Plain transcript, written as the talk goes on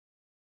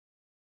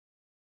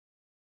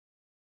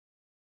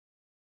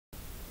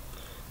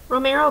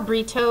Romero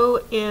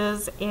Britto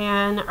is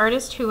an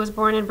artist who was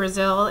born in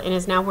Brazil and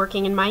is now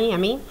working in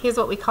Miami. He's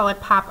what we call a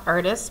pop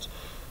artist.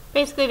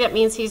 Basically, that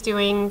means he's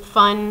doing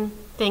fun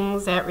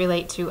things that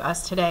relate to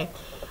us today.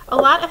 A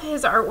lot of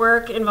his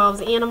artwork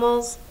involves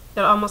animals.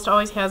 That almost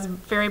always has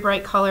very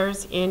bright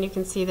colors, and you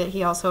can see that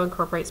he also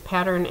incorporates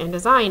pattern and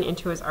design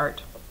into his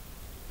art.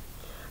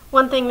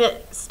 One thing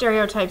that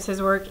stereotypes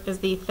his work is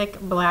the thick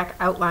black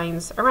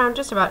outlines around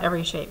just about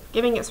every shape,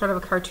 giving it sort of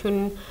a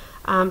cartoon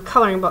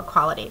coloring book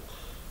quality.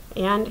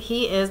 And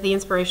he is the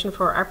inspiration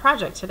for our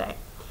project today.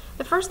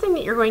 The first thing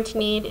that you're going to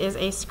need is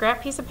a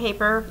scrap piece of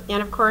paper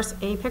and, of course,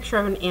 a picture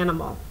of an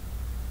animal.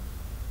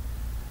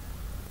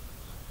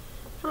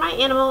 For my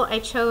animal, I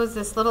chose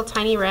this little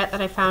tiny rat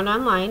that I found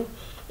online,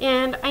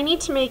 and I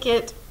need to make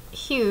it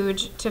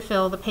huge to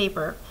fill the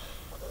paper.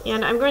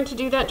 And I'm going to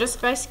do that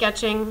just by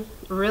sketching,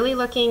 really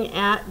looking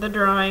at the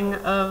drawing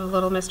of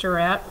little Mr.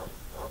 Rat,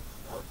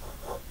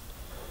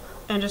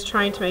 and just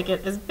trying to make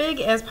it as big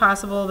as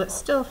possible but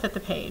still fit the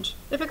page.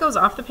 If it goes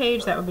off the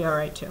page, that would be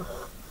alright too.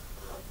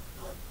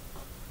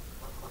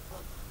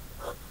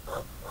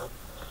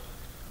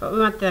 But we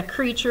want the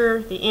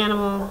creature, the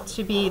animal,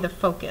 to be the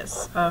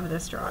focus of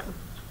this drawing.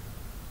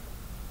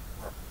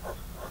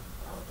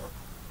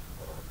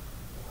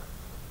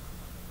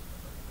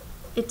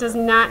 It does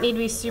not need to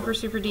be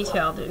super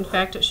detailed. In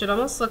fact, it should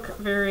almost look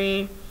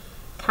very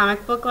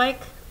comic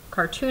book-like,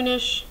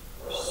 cartoonish,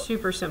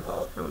 super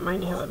simple. I don't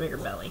mind to have a bigger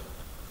belly.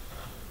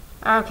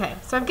 Okay,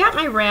 so I've got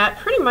my rat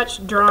pretty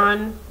much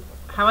drawn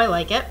how I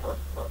like it.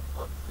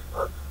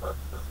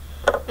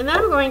 And then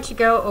I'm going to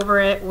go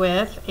over it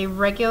with a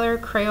regular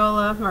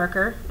Crayola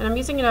marker, and I'm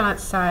using it on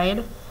its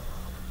side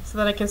so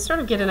that I can sort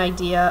of get an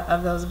idea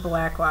of those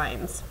black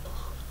lines.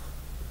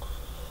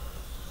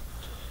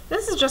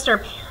 This is just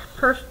our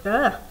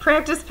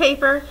practice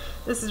paper.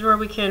 This is where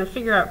we can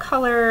figure out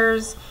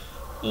colors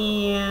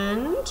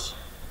and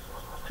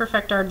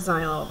perfect our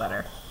design a little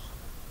better.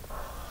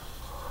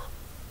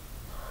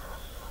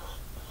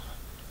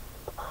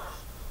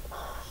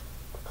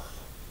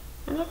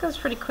 And that goes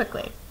pretty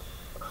quickly.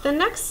 The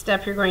next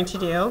step you're going to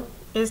do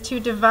is to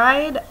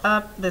divide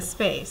up the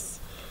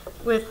space.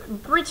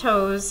 With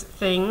Britto's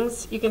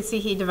things, you can see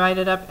he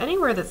divided up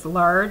anywhere that's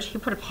large, he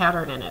put a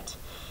pattern in it.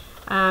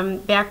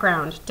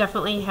 Background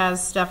definitely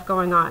has stuff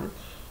going on.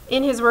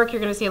 In his work,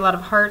 you're going to see a lot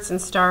of hearts and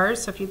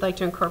stars, so if you'd like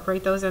to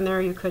incorporate those in there,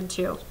 you could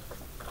too.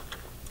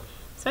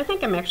 So I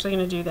think I'm actually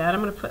going to do that.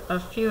 I'm going to put a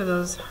few of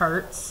those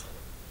hearts,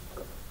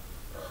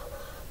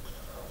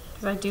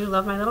 because I do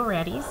love my little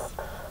ratties.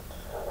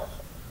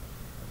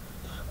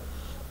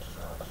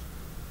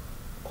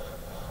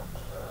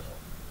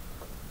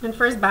 And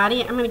for his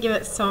body, I'm going to give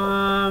it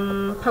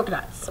some polka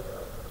dots.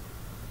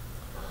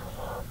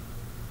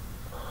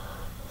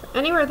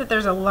 Anywhere that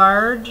there's a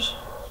large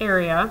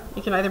area,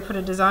 you can either put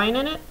a design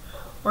in it,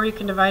 or you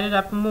can divide it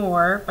up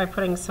more by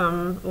putting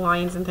some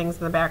lines and things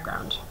in the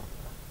background.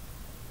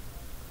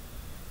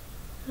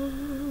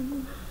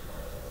 And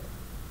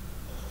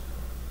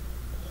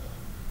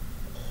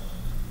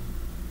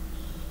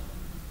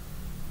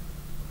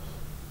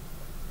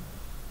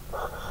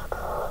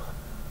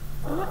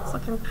that's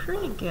looking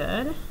pretty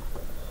good.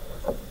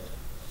 I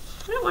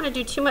don't want to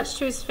do too much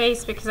to his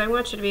face because I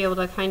want you to be able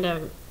to kind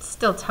of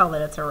still tell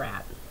that it's a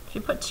rat. If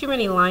you put too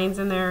many lines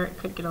in there, it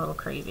could get a little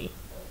crazy.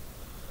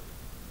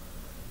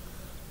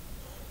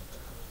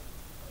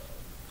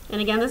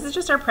 And again, this is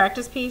just our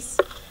practice piece,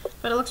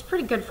 but it looks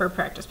pretty good for a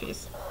practice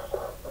piece.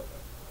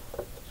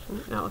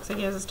 Now it looks like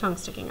he has his tongue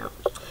sticking out.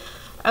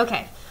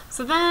 Okay,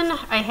 so then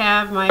I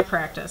have my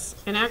practice.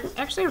 And I'm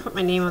actually going to put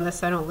my name on this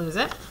so I don't lose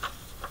it.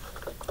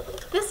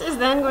 This is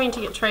then going to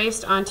get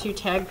traced onto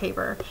tag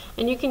paper.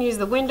 And you can use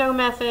the window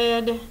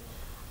method,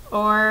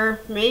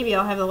 or maybe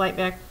I'll have the light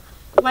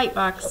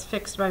box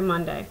fixed by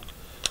Monday.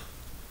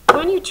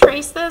 When you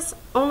trace this,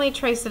 only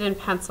trace it in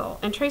pencil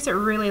and trace it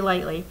really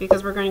lightly,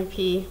 because we're going to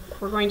be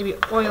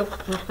acrylic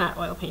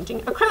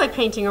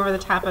painting over the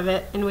top of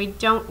it, and we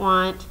don't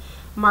want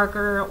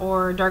marker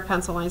or dark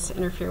pencil lines to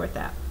interfere with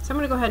that. So I'm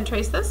going to go ahead and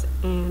trace this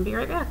and be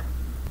right back.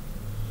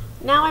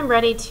 Now I'm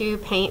ready to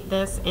paint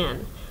this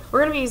in. We're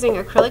going to be using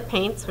acrylic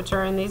paints, which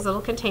are in these little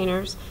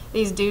containers.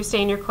 These do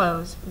stain your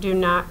clothes. Do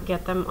not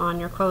get them on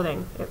your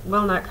clothing. It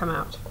will not come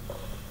out.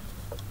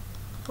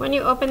 When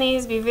you open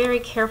these, be very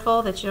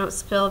careful that you don't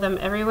spill them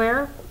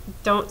everywhere.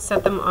 Don't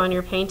set them on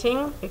your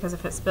painting, because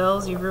if it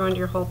spills, you've ruined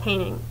your whole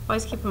painting.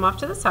 Always keep them off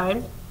to the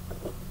side.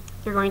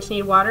 You're going to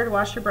need water to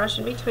wash your brush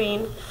in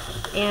between,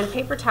 and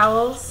paper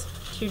towels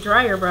to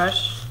dry your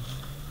brush,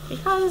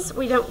 because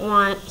we don't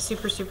want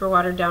super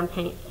watered down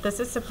paint. This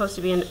is supposed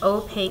to be an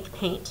opaque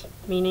paint,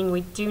 meaning we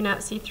do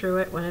not see through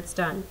it when it's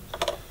done.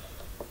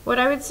 What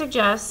I would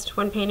suggest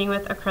when painting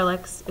with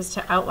acrylics is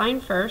to outline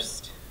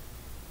first.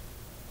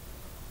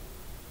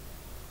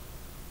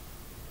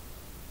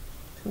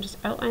 I'm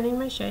just outlining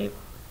my shape.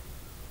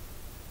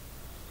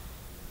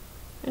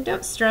 And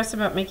don't stress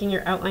about making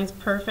your outlines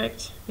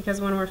perfect,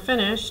 because when we're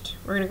finished,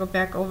 we're going to go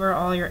back over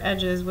all your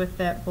edges with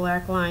that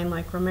black line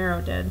like Romero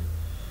did.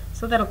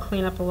 So that'll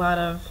clean up a lot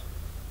of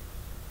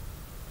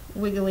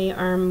wiggly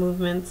arm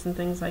movements and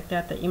things like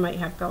that that you might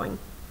have going.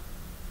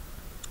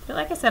 But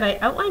like I said, I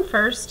outline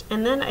first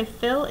and then I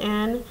fill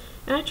in,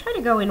 and I try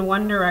to go in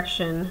one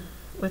direction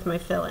with my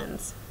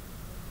fill-ins.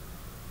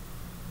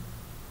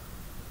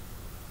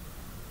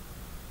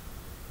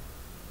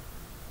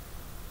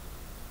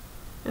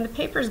 And the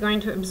paper is going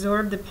to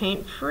absorb the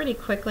paint pretty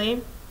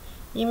quickly.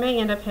 You may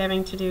end up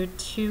having to do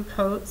 2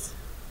 coats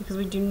because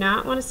we do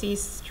not want to see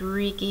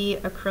streaky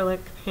acrylic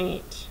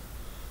paint.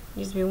 It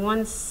needs to be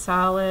one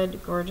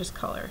solid, gorgeous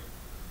color.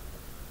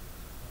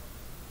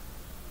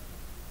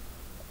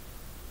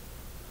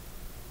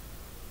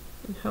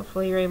 And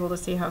hopefully you're able to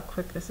see how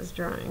quick this is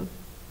drying.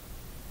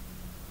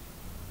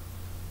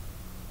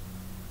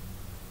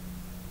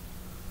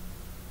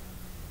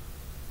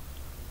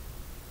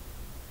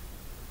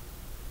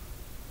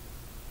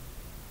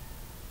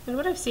 And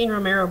what I've seen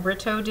Romero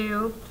Britto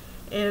do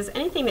is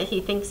anything that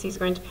he thinks he's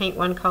going to paint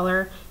one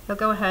color, he'll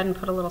go ahead and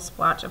put a little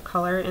splotch of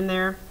color in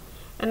there.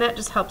 And that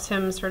just helps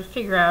him sort of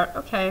figure out,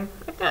 okay,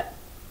 I've got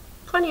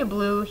plenty of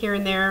blue here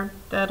and there,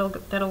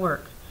 that'll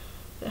work.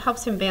 It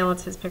helps him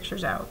balance his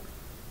pictures out.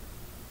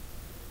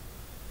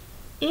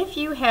 If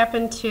you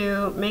happen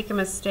to make a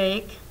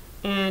mistake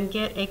and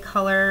get a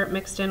color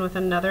mixed in with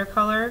another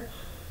color,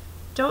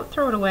 don't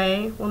throw it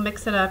away. We'll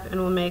mix it up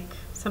and we'll make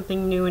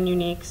something new and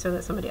unique so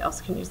that somebody else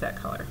can use that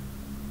color.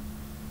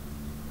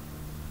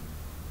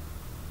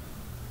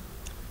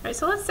 Alright,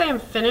 so let's say I'm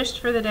finished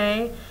for the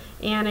day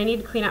and I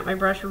need to clean out my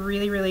brush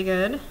really, really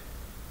good.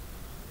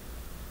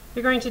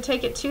 You're going to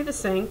take it to the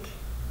sink,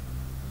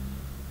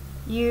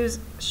 use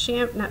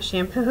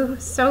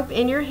soap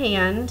in your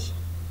hand,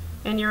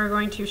 and you're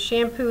going to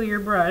shampoo your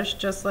brush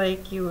just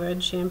like you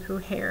would shampoo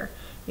hair.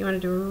 You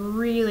want to do a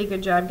really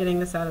good job getting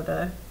this out of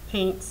the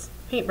paint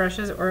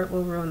brushes or it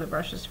will ruin the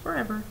brushes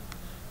forever.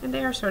 And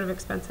they are sort of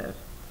expensive.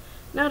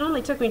 Now it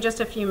only took me just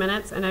a few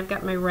minutes and I've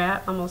got my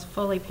rat almost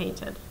fully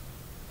painted.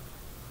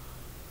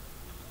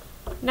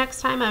 Next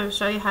time I will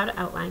show you how to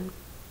outline.